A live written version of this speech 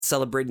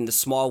celebrating the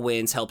small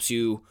wins helps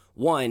you,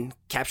 1,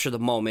 capture the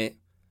moment,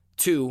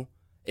 2,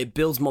 it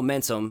builds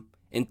momentum,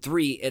 and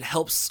 3, it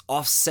helps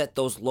offset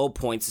those low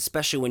points,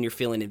 especially when you're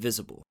feeling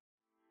invisible.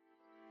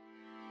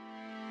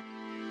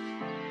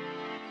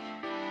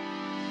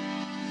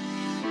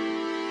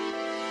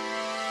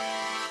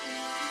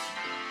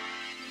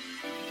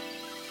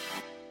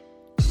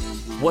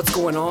 What's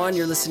going on?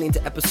 You're listening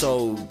to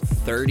episode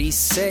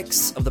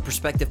 36 of the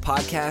Perspective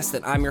Podcast,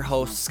 and I'm your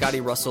host,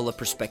 Scotty Russell of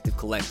Perspective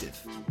Collective.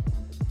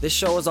 This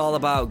show is all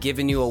about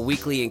giving you a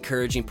weekly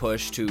encouraging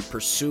push to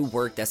pursue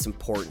work that's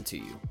important to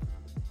you.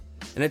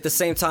 And at the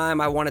same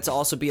time, I want it to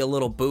also be a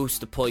little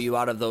boost to pull you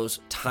out of those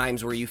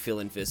times where you feel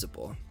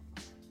invisible.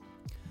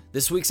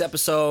 This week's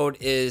episode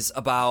is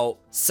about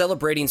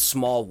celebrating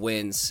small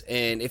wins.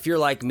 And if you're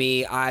like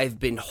me, I've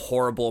been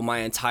horrible my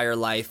entire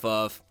life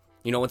of,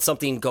 when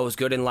something goes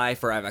good in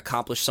life or I've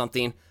accomplished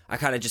something, I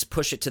kind of just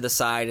push it to the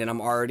side and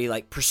I'm already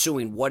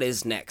pursuing what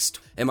is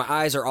next. And my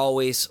eyes are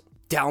always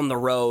down the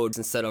road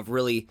instead of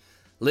really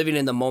living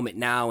in the moment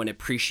now and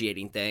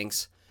appreciating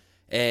things.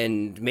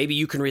 And maybe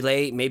you can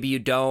relate, maybe you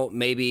don't,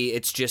 maybe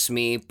it's just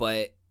me,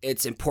 but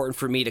it's important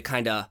for me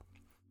to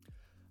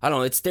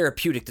it's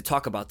therapeutic to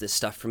talk about this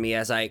stuff for me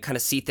as I kind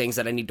of see things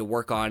that I need to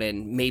work on,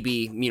 and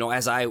maybe,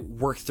 as I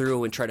work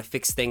through and try to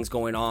fix things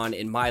going on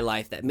in my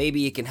life, that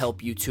maybe it can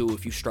help you too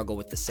if you struggle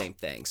with the same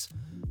things.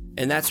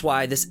 And that's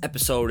why this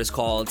episode is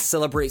called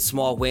Celebrate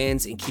Small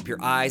Wins and Keep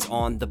Your Eyes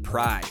on the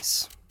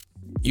Prize.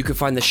 You can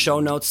find the show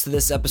notes to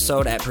this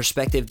episode at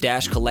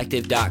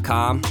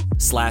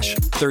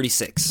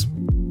perspective-collective.com/36.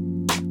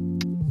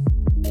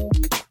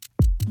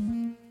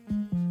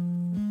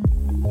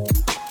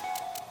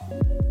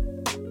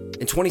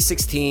 In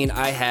 2016,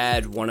 I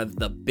had one of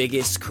the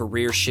biggest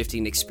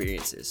career-shifting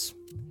experiences,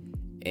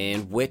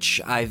 and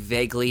which I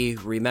vaguely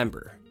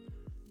remember.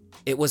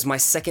 It was my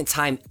second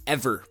time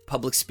ever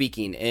public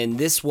speaking, and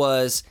this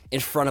was in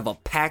front of a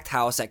packed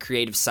house at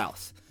Creative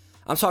South.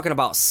 I'm talking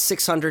about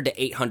 600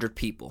 to 800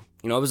 people.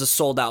 It was a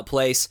sold-out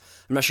place.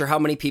 I'm not sure how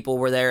many people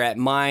were there at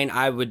mine.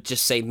 I would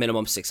just say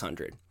minimum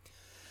 600.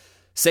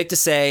 Safe to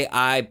say,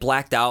 I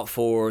blacked out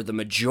for the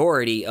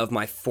majority of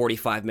my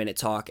 45-minute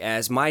talk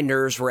as my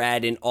nerves were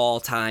at an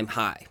all-time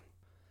high.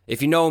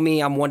 If you know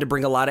me, I'm one to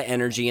bring a lot of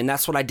energy, and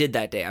that's what I did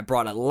that day. I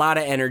brought a lot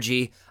of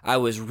energy, I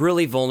was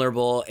really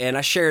vulnerable, and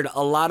I shared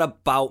a lot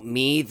about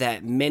me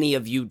that many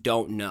of you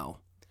don't know.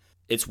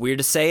 It's weird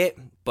to say it,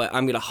 but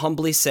I'm going to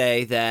humbly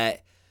say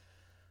that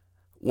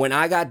when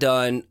I got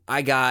done,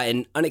 I got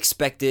an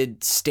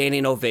unexpected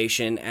standing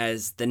ovation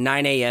as the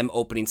 9 a.m.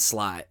 opening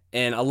slot.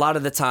 And a lot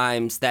of the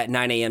times, that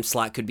 9 a.m.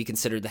 slot could be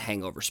considered the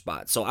hangover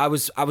spot. So I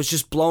was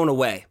just blown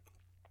away.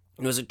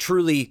 It was a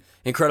truly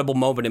incredible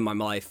moment in my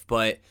life.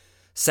 But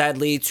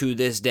sadly, to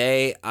this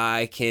day,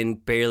 I can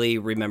barely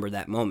remember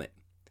that moment.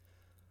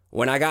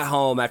 When I got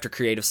home after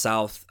Creative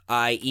South,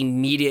 I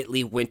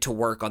immediately went to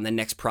work on the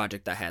next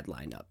project I had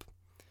lined up.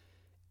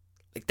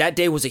 That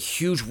day was a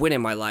huge win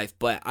in my life,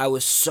 but I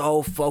was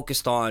so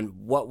focused on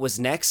what was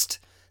next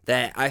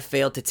that I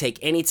failed to take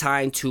any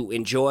time to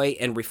enjoy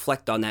and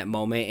reflect on that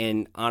moment,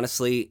 and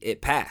honestly,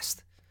 it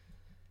passed.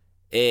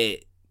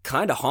 It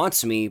kind of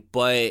haunts me,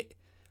 but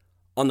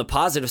on the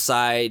positive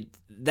side,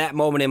 that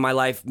moment in my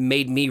life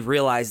made me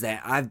realize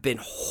that I've been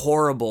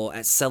horrible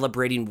at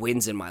celebrating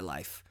wins in my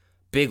life,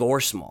 big or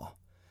small.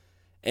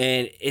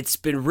 And it's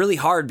been really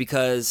hard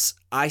because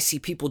I see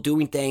people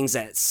doing things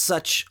at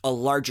such a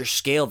larger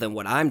scale than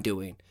what I'm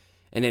doing.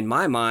 And in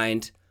my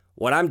mind,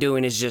 what I'm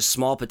doing is just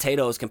small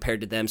potatoes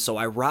compared to them. So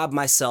I rob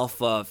myself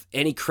of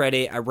any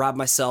credit. I rob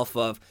myself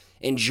of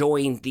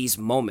enjoying these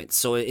moments.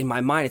 So in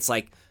my mind, it's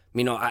like,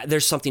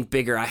 there's something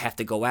bigger I have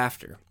to go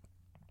after.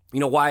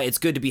 Why it's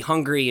good to be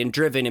hungry and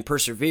driven and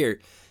persevere.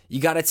 You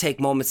got to take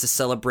moments to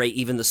celebrate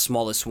even the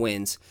smallest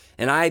wins.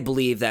 And I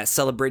believe that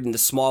celebrating the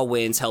small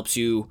wins helps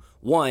you,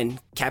 1,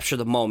 capture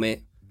the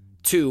moment,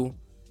 2,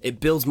 it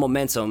builds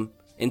momentum,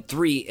 and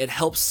 3, it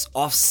helps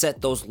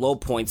offset those low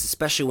points,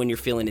 especially when you're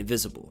feeling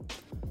invisible.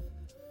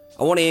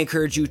 I want to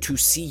encourage you to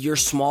see your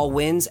small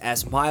wins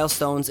as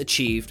milestones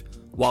achieved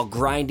while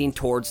grinding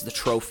towards the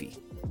trophy.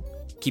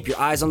 Keep your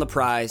eyes on the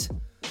prize,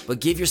 but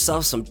give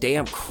yourself some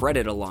damn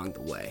credit along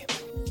the way.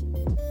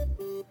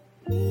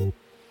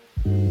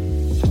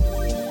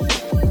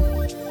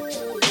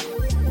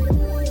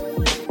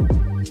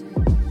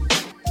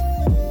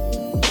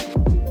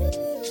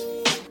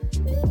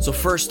 So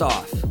first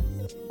off,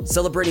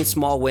 celebrating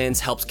small wins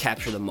helps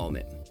capture the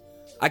moment.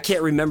 I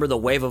can't remember the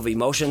wave of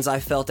emotions I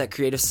felt at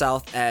Creative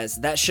South, as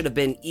that should have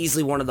been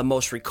easily one of the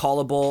most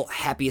recallable,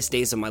 happiest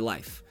days of my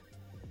life.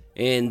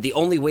 And the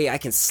only way I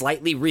can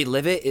slightly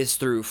relive it is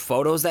through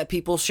photos that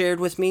people shared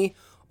with me,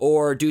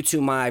 or due to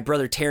my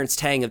brother Terrence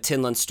Tang of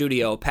Tinlun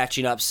Studio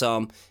patching up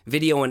some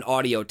video and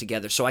audio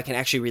together so I can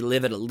actually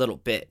relive it a little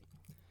bit.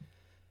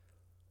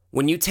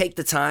 When you take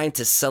the time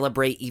to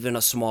celebrate even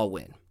a small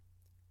win,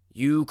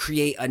 you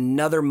create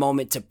another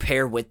moment to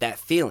pair with that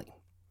feeling.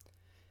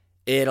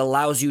 It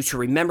allows you to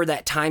remember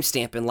that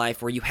timestamp in life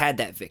where you had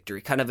that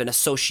victory, kind of an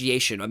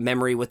association, a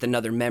memory with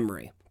another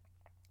memory.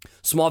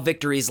 Small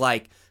victories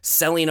like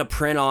selling a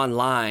print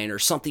online, or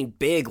something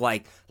big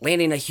like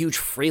landing a huge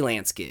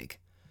freelance gig.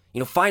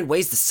 Find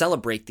ways to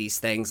celebrate these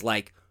things,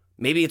 like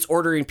maybe it's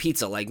ordering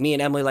pizza, like me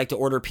and Emily like to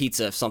order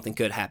pizza if something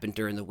good happened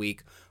during the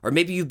week. Or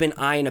maybe you've been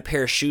eyeing a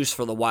pair of shoes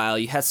for a while,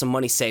 you had some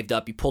money saved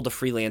up, you pulled a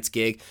freelance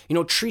gig,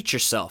 treat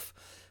yourself.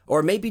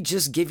 Or maybe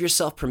just give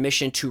yourself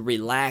permission to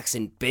relax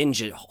and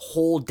binge a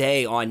whole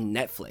day on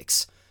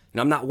Netflix.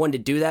 I'm not one to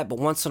do that, but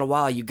once in a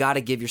while, you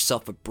gotta give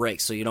yourself a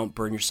break so you don't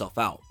burn yourself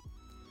out.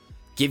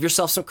 Give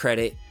yourself some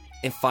credit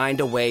and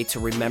find a way to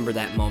remember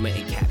that moment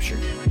and capture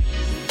it.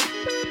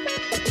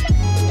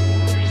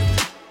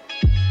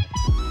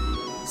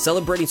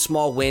 Celebrating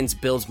small wins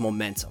builds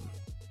momentum.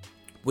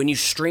 When you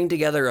string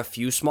together a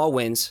few small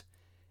wins,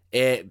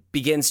 it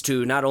begins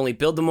to not only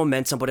build the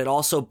momentum, but it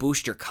also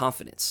boosts your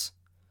confidence.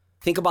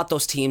 Think about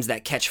those teams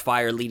that catch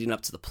fire leading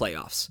up to the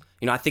playoffs.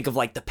 I think of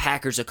like the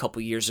Packers a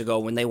couple years ago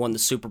when they won the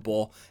Super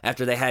Bowl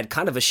after they had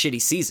kind of a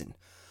shitty season.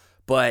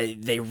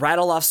 But they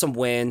rattle off some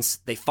wins,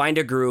 they find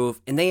a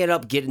groove, and they end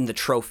up getting the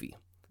trophy.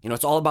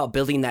 It's all about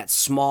building that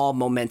small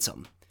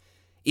momentum.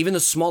 Even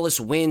the smallest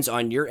wins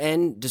on your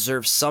end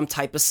deserve some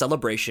type of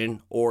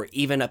celebration or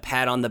even a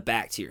pat on the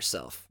back to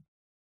yourself.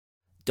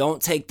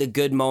 Don't take the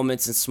good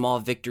moments and small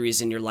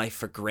victories in your life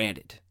for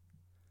granted.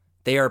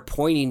 They are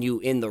pointing you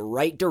in the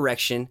right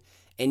direction,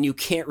 and you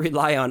can't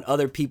rely on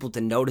other people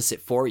to notice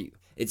it for you.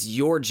 It's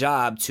your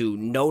job to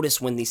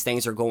notice when these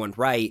things are going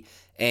right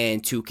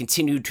and to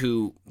continue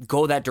to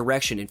go that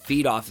direction and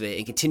feed off of it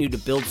and continue to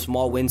build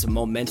small wins and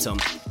momentum.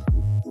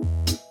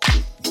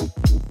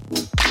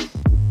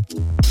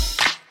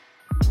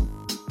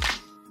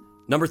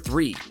 Number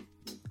 3,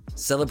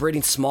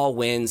 celebrating small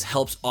wins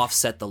helps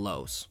offset the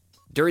lows.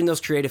 During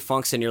those creative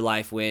funks in your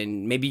life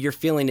when maybe you're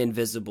feeling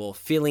invisible,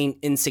 feeling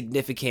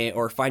insignificant,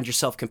 or find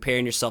yourself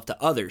comparing yourself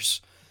to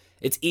others,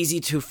 it's easy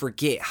to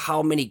forget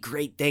how many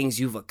great things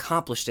you've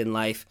accomplished in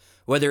life,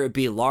 whether it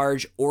be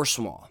large or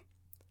small.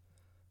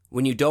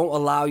 When you don't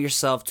allow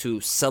yourself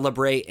to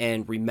celebrate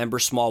and remember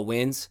small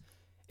wins,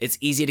 it's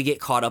easy to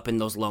get caught up in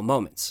those low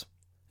moments.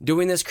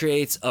 Doing this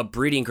creates a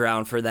breeding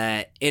ground for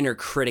that inner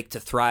critic to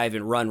thrive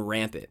and run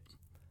rampant.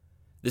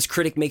 This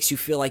critic makes you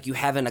feel like you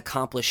haven't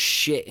accomplished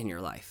shit in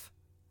your life.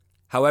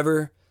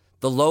 However,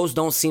 the lows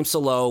don't seem so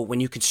low when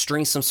you can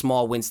string some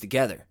small wins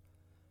together.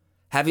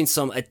 Having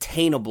some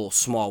attainable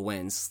small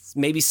wins,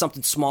 maybe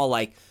something small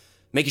like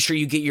making sure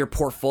you get your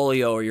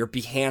portfolio or your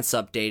Behance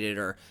updated,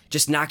 or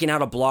just knocking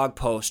out a blog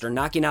post or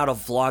knocking out a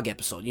vlog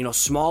episode.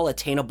 Small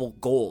attainable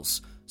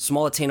goals,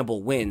 small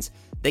attainable wins,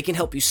 they can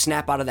help you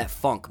snap out of that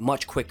funk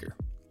much quicker.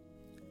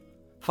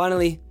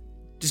 Finally,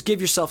 just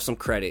give yourself some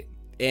credit.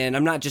 And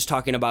I'm not just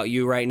talking about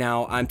you right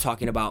now, I'm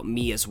talking about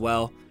me as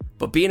well.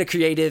 But being a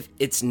creative,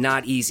 it's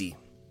not easy.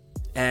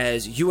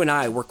 As you and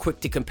I, we're quick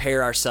to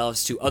compare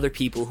ourselves to other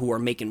people who are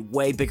making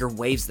way bigger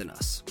waves than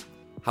us.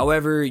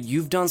 However,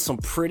 you've done some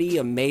pretty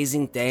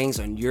amazing things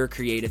on your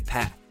creative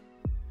path.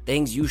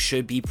 Things you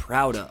should be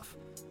proud of.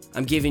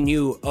 I'm giving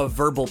you a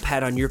verbal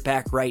pat on your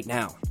back right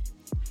now.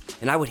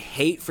 And I would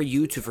hate for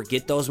you to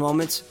forget those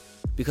moments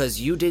because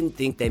you didn't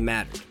think they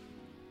mattered.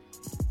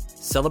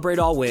 Celebrate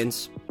all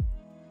wins,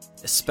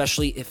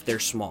 especially if they're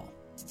small.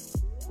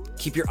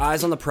 Keep your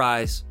eyes on the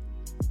prize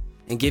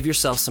and give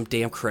yourself some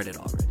damn credit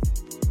already.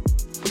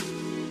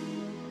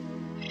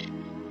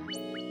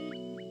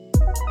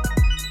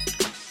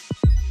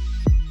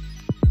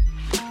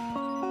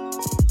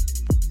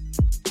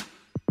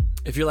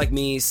 If you're like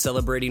me,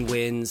 celebrating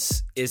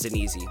wins isn't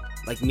easy.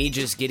 Like me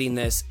just getting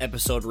this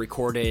episode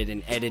recorded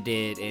and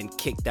edited and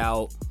kicked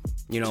out,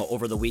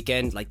 over the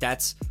weekend, like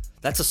that's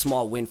a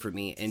small win for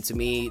me. And to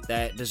me,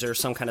 that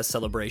deserves some kind of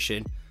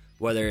celebration,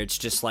 whether it's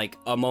just like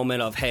a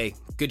moment of, hey,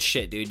 good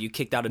shit, dude. You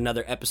kicked out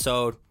another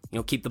episode,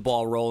 keep the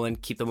ball rolling,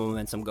 keep the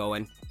momentum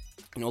going,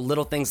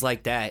 little things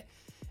like that.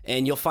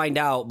 And you'll find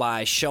out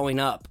by showing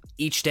up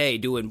each day,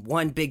 doing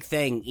one big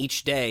thing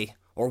each day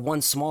or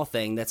one small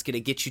thing that's going to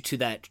get you to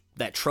that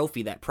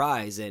trophy, that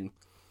prize, and,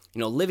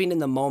 living in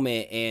the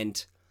moment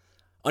and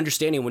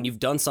understanding when you've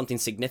done something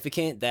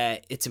significant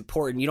that it's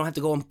important. You don't have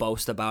to go and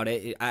boast about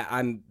it.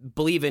 I'm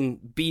believe in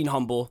being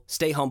humble,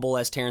 stay humble,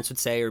 as Terrence would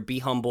say, or be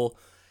humble,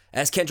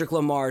 as Kendrick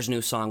Lamar's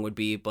new song would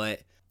be.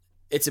 But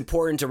it's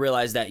important to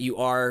realize that you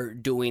are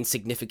doing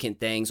significant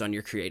things on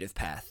your creative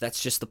path.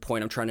 That's just the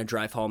point I'm trying to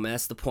drive home. And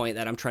that's the point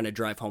that I'm trying to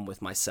drive home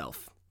with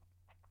myself.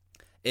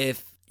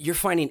 If you're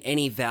finding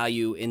any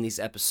value in these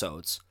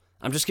episodes,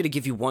 I'm just going to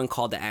give you one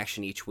call to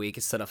action each week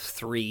instead of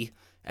 3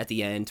 at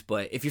the end.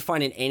 But if you're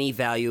finding any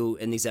value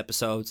in these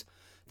episodes,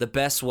 the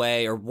best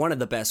way, or one of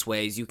the best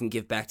ways you can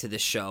give back to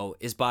this show,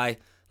 is by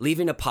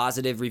leaving a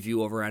positive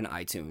review over on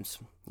iTunes.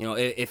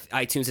 If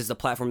iTunes is the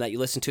platform that you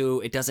listen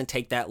to, it doesn't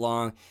take that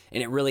long,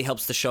 and it really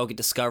helps the show get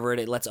discovered.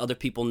 It lets other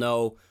people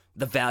know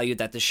the value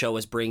that the show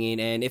is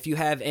bringing. And if you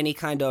have any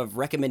kind of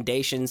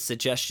recommendations,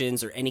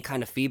 suggestions, or any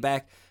kind of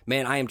feedback,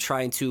 man, I am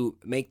trying to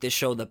make this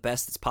show the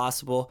best it's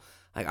possible.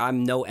 Like,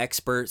 I'm no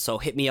expert, so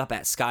hit me up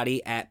at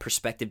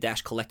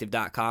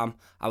Scotty@perspective-collective.com.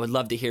 I would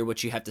love to hear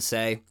what you have to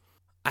say.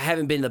 I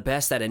haven't been the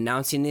best at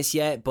announcing this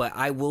yet, but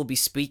I will be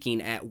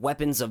speaking at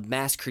Weapons of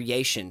Mass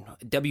Creation,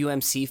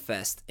 WMC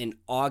Fest, in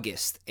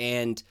August.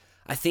 And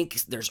I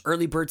think there's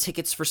early bird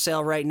tickets for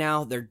sale right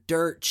now. They're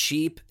dirt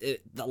cheap. The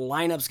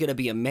lineup's going to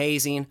be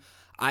amazing.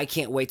 I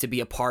can't wait to be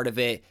a part of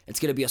it.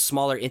 It's going to be a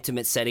smaller,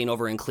 intimate setting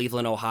over in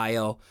Cleveland,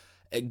 Ohio.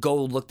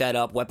 Go look that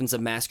up, Weapons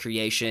of Mass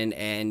Creation,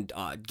 and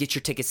get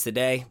your tickets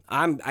today.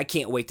 I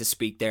can't wait to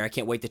speak there. I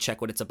can't wait to check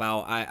what it's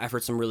about. I've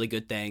heard some really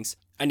good things.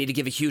 I need to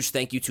give a huge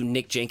thank you to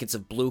Nick Jenkins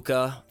of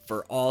Bluka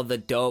for all the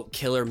dope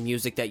killer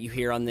music that you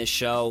hear on this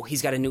show.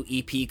 He's got a new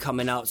EP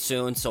coming out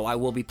soon, so I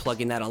will be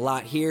plugging that a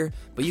lot here.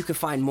 But you can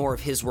find more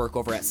of his work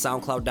over at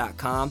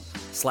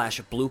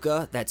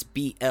soundcloud.com/Bluka. That's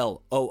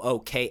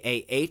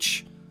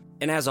BLOOKAH.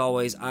 And as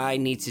always, I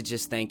need to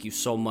just thank you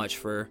so much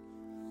for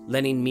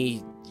lending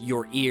me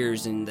your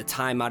ears and the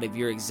time out of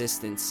your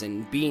existence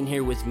and being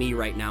here with me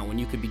right now when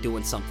you could be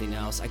doing something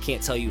else. I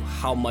can't tell you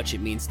how much it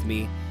means to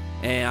me.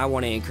 And I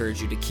want to encourage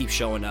you to keep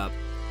showing up,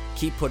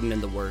 keep putting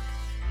in the work,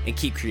 and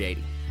keep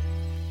creating.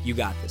 You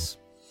got this.